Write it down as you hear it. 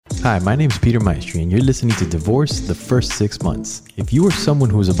Hi, my name is Peter Maestri, and you're listening to Divorce the First 6 Months. If you are someone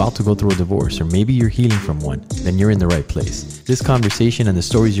who is about to go through a divorce, or maybe you're healing from one, then you're in the right place. This conversation and the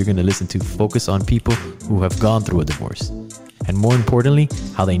stories you're going to listen to focus on people who have gone through a divorce, and more importantly,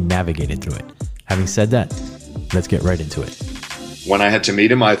 how they navigated through it. Having said that, let's get right into it. When I had to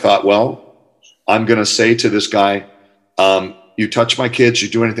meet him, I thought, well, I'm going to say to this guy, you touch my kids, you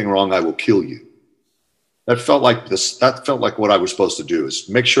do anything wrong, I will kill you. That felt like what I was supposed to do, is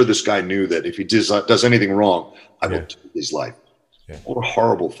make sure this guy knew that if he does anything wrong, I will take his life. Yeah. What a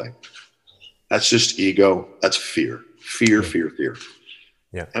horrible thing. That's just ego. That's fear. Fear.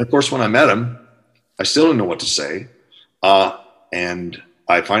 Yeah. And of course, when I met him, I still didn't know what to say. And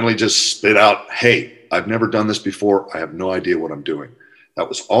I finally just spit out, hey, I've never done this before. I have no idea what I'm doing. That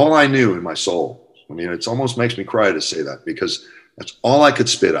was all I knew in my soul. I mean, it almost makes me cry to say that, because that's all I could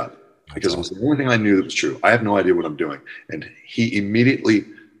spit out. Because it was the only thing I knew that was true. I have no idea what I'm doing. And he immediately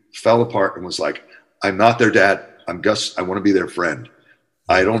fell apart and was like, I'm not their dad. I'm Gus. I want to be their friend.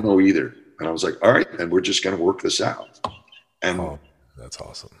 I don't know either. And I was like, all right, then we're just going to work this out. And that's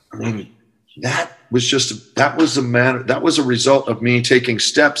awesome. I mean, that was a result of me taking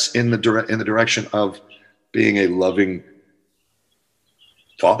steps in the direction of being a loving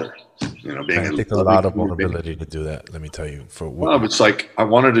father. You know, being it takes a lot of vulnerability to do that. Let me tell you. Well, it's like I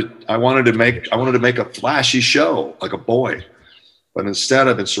wanted to make a flashy show like a boy, but instead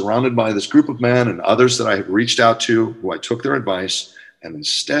I've been surrounded by this group of men and others that I have reached out to, who I took their advice, and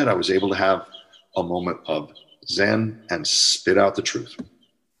instead I was able to have a moment of zen and spit out the truth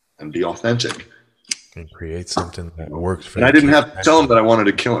and be authentic and create something that works for. And I didn't have to tell him that I wanted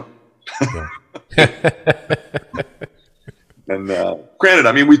to kill him. Yeah. And granted,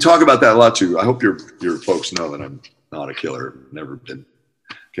 I mean, we talk about that a lot too. I hope your folks know that I'm not a killer, never been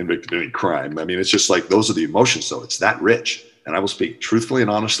convicted of any crime. I mean, it's just like, those are the emotions, though. It's that rich. And I will speak truthfully and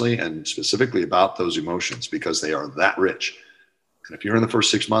honestly and specifically about those emotions, because they are that rich. And if you're in the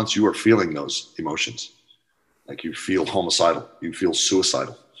first 6 months, you are feeling those emotions. Like, you feel homicidal, you feel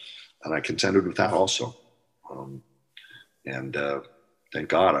suicidal. And I contended with that also. Thank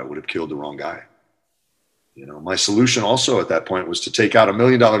God I would have killed the wrong guy. You know, my solution also at that point was to take out $1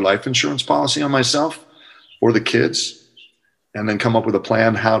 million life insurance policy on myself or the kids, and then come up with a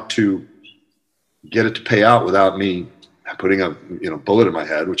plan how to get it to pay out without me putting a bullet in my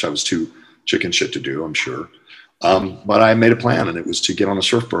head, which I was too chicken shit to do, I'm sure. But I made a plan, and it was to get on a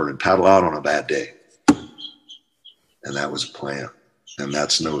surfboard and paddle out on a bad day. And that was a plan. And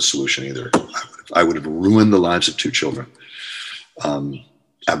that's no solution either. I would have ruined the lives of 2 children,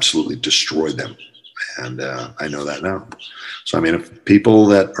 absolutely destroyed them. And I know that now. So, I mean, if people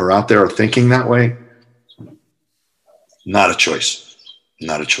that are out there are thinking that way, not a choice.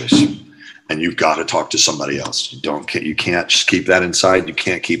 And you've got to talk to somebody else. You can't just keep that inside. You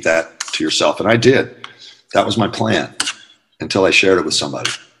can't keep that to yourself. And I did. That was my plan until I shared it with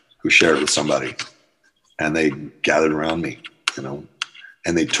somebody who shared it with somebody. And they gathered around me, you know,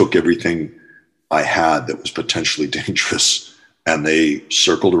 and they took everything I had that was potentially dangerous, and they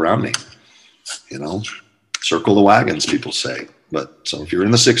circled around me. You know, circle the wagons, people say. But so if you're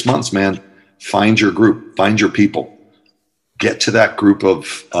in the 6 months, man, find your group, find your people, get to that group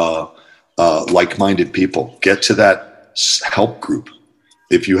of like-minded people, get to that help group.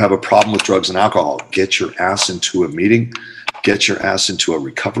 If you have a problem with drugs and alcohol, get your ass into a meeting, get your ass into a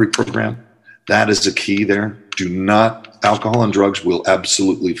recovery program. That is the key there. Alcohol and drugs will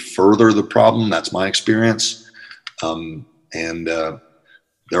absolutely further the problem. That's my experience.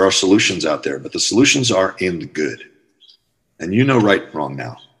 There are solutions out there, but the solutions are in the good. And you know right and wrong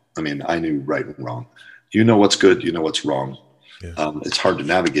now. I mean, I knew right and wrong. You know what's good, you know what's wrong. Yeah. It's hard to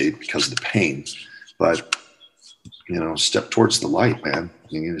navigate because of the pain, but, you know, step towards the light, man.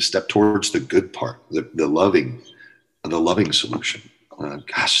 You need to step towards the good part, the loving solution.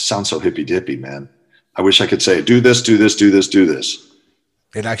 Gosh, it sounds so hippy-dippy, man. I wish I could say, do this, do this, do this, do this.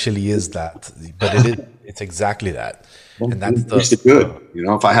 It actually is that, but it's exactly that. And that's the good. You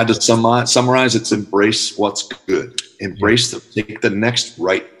know, if I had to summarize, it's embrace what's good. Take the next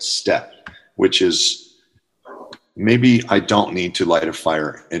right step, which is, maybe I don't need to light a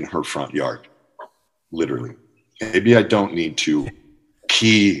fire in her front yard. Literally. Maybe I don't need to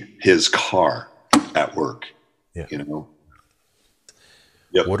key his car at work. Yeah. You know?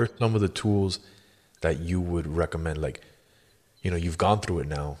 Yep. What are some of the tools that you would recommend? Like, you know, you've gone through it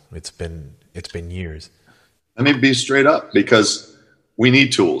now. It's been years. Let me be straight up, because we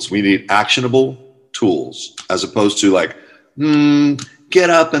need tools. We need actionable tools, as opposed to like, get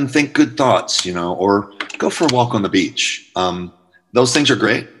up and think good thoughts, you know, or go for a walk on the beach. Those things are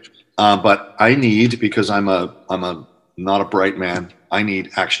great. But I need, because I'm not a bright man. I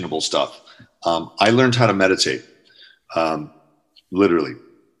need actionable stuff. I learned how to meditate. Literally,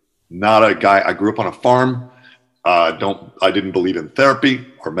 not a guy. I grew up on a farm. I didn't believe in therapy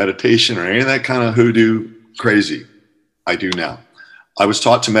or meditation or any of that kind of hoodoo crazy. I do now. I was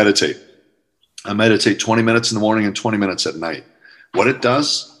taught to meditate. I meditate 20 minutes in the morning and 20 minutes at night. What it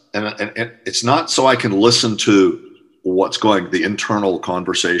does, and it's not so I can listen to what's the internal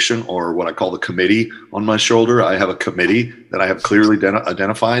conversation or what I call the committee on my shoulder. I have a committee that I have clearly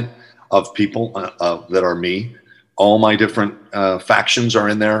identified of people that are me. All my different factions are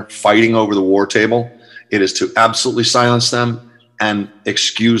in there fighting over the war table. It is to absolutely silence them and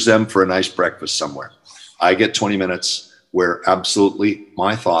excuse them for a nice breakfast somewhere. I get 20 minutes where absolutely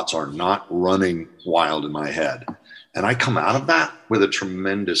my thoughts are not running wild in my head. And I come out of that with a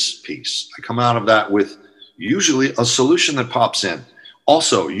tremendous peace. I come out of that with usually a solution that pops in.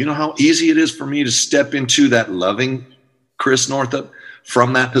 Also, you know how easy it is for me to step into that loving Chris Northup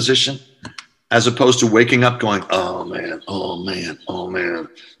from that position, as opposed to waking up going, oh man, oh man, oh man,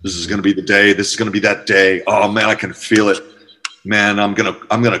 this is going to be the day. This is going to be that day. Oh man, I can feel it. Man, I'm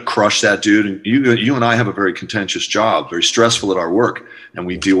gonna crush that dude. And you and I have a very contentious job, very stressful at our work, and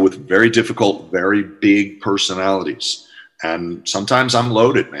we deal with very difficult, very big personalities. And sometimes I'm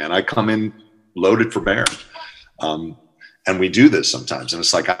loaded, man. I come in loaded for bear. And we do this sometimes. And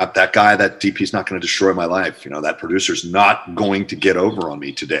it's like, that guy, that DP's not going to destroy my life. You know, that producer's not going to get over on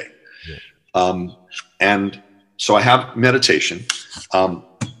me today. Yeah. And so I have meditation.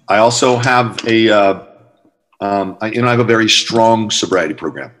 I also have I have a very strong sobriety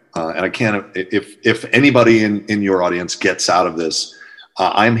program. And I can't, if anybody in your audience gets out of this,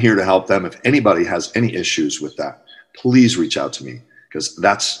 I'm here to help them. If anybody has any issues with that, please reach out to me, because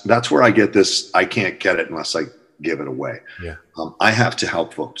that's where I get this. I can't get it unless I give it away. Yeah. I have to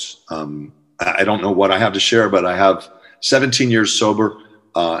help folks. I don't know what I have to share, but I have 17 years sober.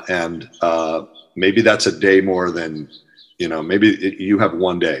 And maybe that's a day more than, maybe you have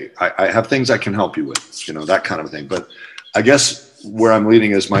one day. I have things I can help you with, that kind of thing. But I guess where I'm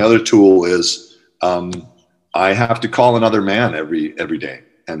leading is my other tool is I have to call another man every day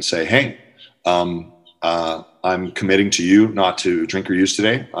and say, hey, I'm committing to you not to drink or use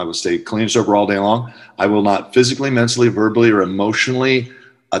today. I will stay clean and sober all day long. I will not physically, mentally, verbally, or emotionally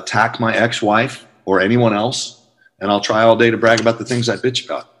attack my ex-wife or anyone else. And I'll try all day to brag about the things I bitch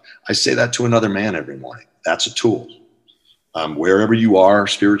about. I say that to another man every morning. That's a tool. Wherever you are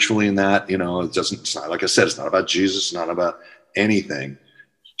spiritually in that, it's not, like I said, it's not about Jesus, it's not about anything.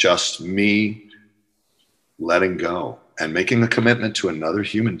 Just me letting go and making a commitment to another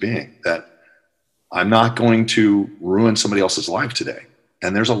human being that I'm not going to ruin somebody else's life today.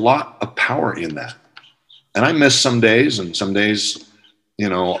 And there's a lot of power in that. And I miss some days, and some days,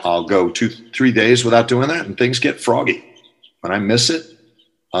 I'll go 2-3 days without doing that, and things get froggy. When I miss it,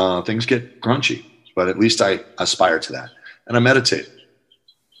 things get crunchy. But at least I aspire to that. And I meditate.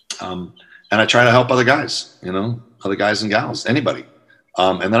 And I try to help other guys, other guys and gals, anybody.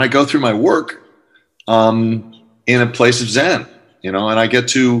 And then I go through my work in a place of Zen, and I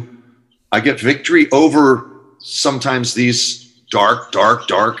get victory over sometimes these dark,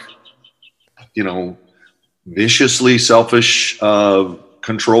 viciously selfish,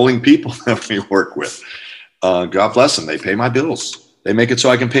 controlling people that we work with. God bless them. They pay my bills. They make it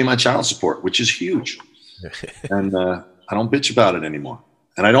so I can pay my child support, which is huge. And I don't bitch about it anymore.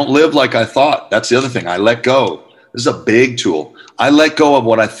 And I don't live like I thought. That's the other thing. I let go. This is a big tool. I let go of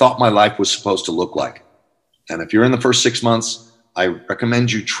what I thought my life was supposed to look like. And if you're in the first 6 months, I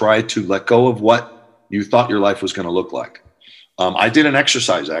recommend you try to let go of what you thought your life was going to look like. I did an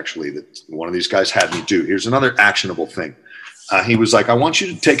exercise, actually, that one of these guys had me do. Here's another actionable thing. He was like, I want you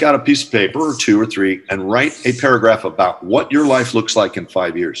to take out a piece of paper or 2 or 3 and write a paragraph about what your life looks like in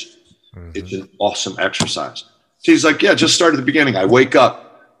 5 years. Mm-hmm. It's an awesome exercise. So he's like, yeah, just start at the beginning. I wake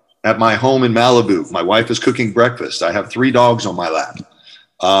up at my home in Malibu. My wife is cooking breakfast. I have 3 dogs on my lap.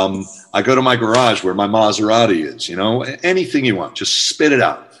 I go to my garage where my Maserati is, anything you want, just spit it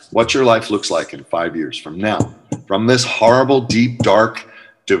out. What your life looks like in 5 years from now, from this horrible, deep, dark,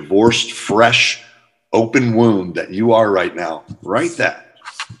 divorced, fresh, open wound that you are right now. Write that.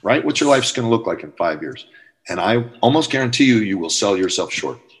 Write what your life's going to look like in 5 years. And I almost guarantee you will sell yourself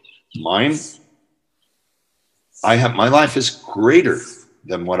short. My life is greater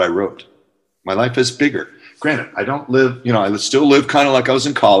than what I wrote. My life is bigger. Granted, I don't live, I still live kind of like I was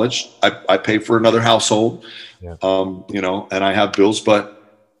in college. I pay for another household, yeah. And I have bills, but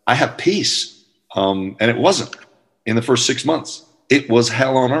I have peace. And it wasn't in the first 6 months. It was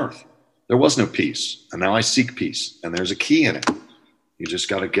hell on earth. There was no peace. And now I seek peace. And there's a key in it. You just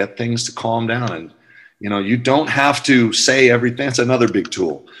got to get things to calm down. And, You know, you don't have to say everything. That's another big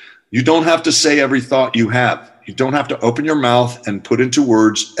tool. You don't have to say every thought you have. You don't have to open your mouth and put into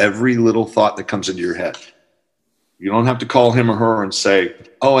words every little thought that comes into your head. You don't have to call him or her and say,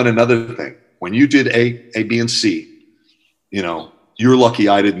 oh, and another thing, when you did A, B, and C, you know, you're lucky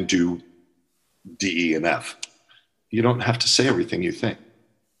I didn't do D, E, and F. You don't have to say everything you think.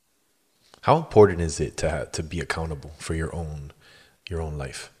 How important is it to be accountable for your own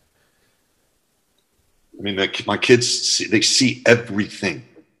life? I mean, my kids, they see everything.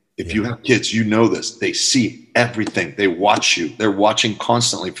 If you have kids, you know this. They see everything. They watch you. They're watching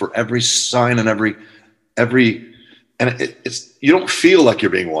constantly for every sign and every, and it's you don't feel like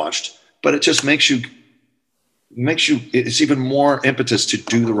you're being watched, but it just makes you. It's even more impetus to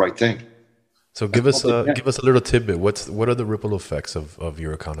do the right thing. So give us a little tidbit. What are the ripple effects of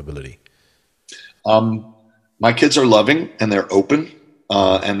your accountability? My kids are loving and they're open,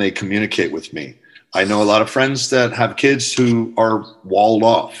 and they communicate with me. I know a lot of friends that have kids who are walled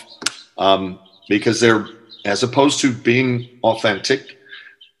off because they're, as opposed to being authentic,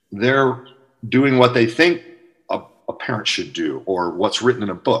 they're doing what they think a parent should do or what's written in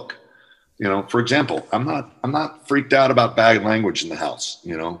a book. You know, for example, I'm not freaked out about bad language in the house.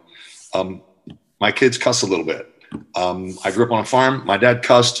 You know, my kids cuss a little bit. I grew up on a farm. My dad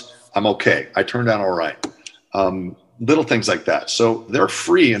cussed. I'm okay. I turned out all right. Little things like that. So they're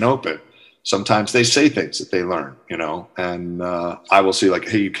free and open. Sometimes they say things that they learn, you know, and I will see like,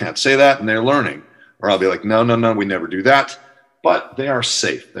 hey, you can't say that. And they're learning. Or I'll be like, no, we never do that. But they are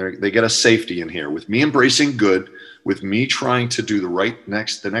safe. They get a safety in here. With me embracing good, with me trying to do the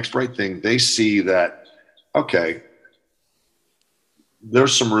next right thing, they see that, okay,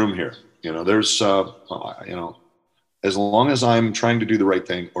 there's some room here. You know, there's, you know, as long as I'm trying to do the right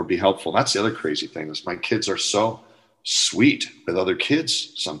thing or be helpful. That's the other crazy thing is my kids are so sweet with other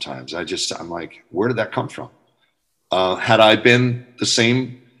kids sometimes. I'm like, where did that come from? Had I been the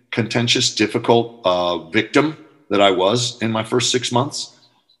same contentious, difficult victim that I was in my first 6 months,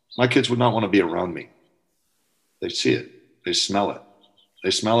 my kids would not want to be around me. They see it. They smell it. They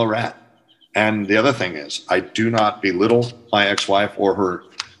smell a rat. And the other thing is, I do not belittle my ex-wife or her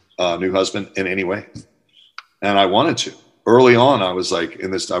new husband in any way. And I wanted to. Early on, I was like,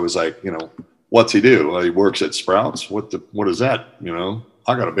 you know, what's he do? Well, he works at Sprouts. What is that? You know,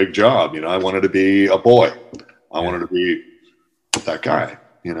 I got a big job. You know, I wanted to be a boy. I wanted to be that guy,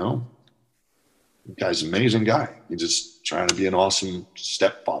 you know. The guy's an amazing guy. He's just trying to be an awesome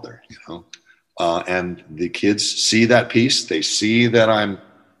stepfather, you know. And the kids see that piece. They see that I'm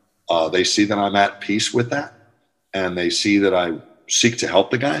at peace with that. And they see that I seek to help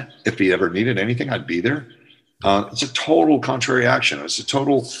the guy. If he ever needed anything, I'd be there. It's a total contrary action. It's a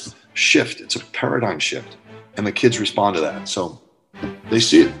total shift. It's a paradigm shift. And the kids respond to that. So they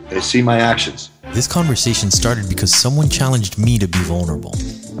see it. They see my actions. This conversation started because someone challenged me to be vulnerable.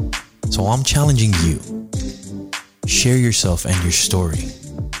 So I'm challenging you. Share yourself and your story.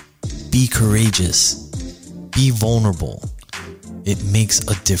 Be courageous. Be vulnerable. It makes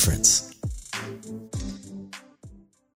a difference.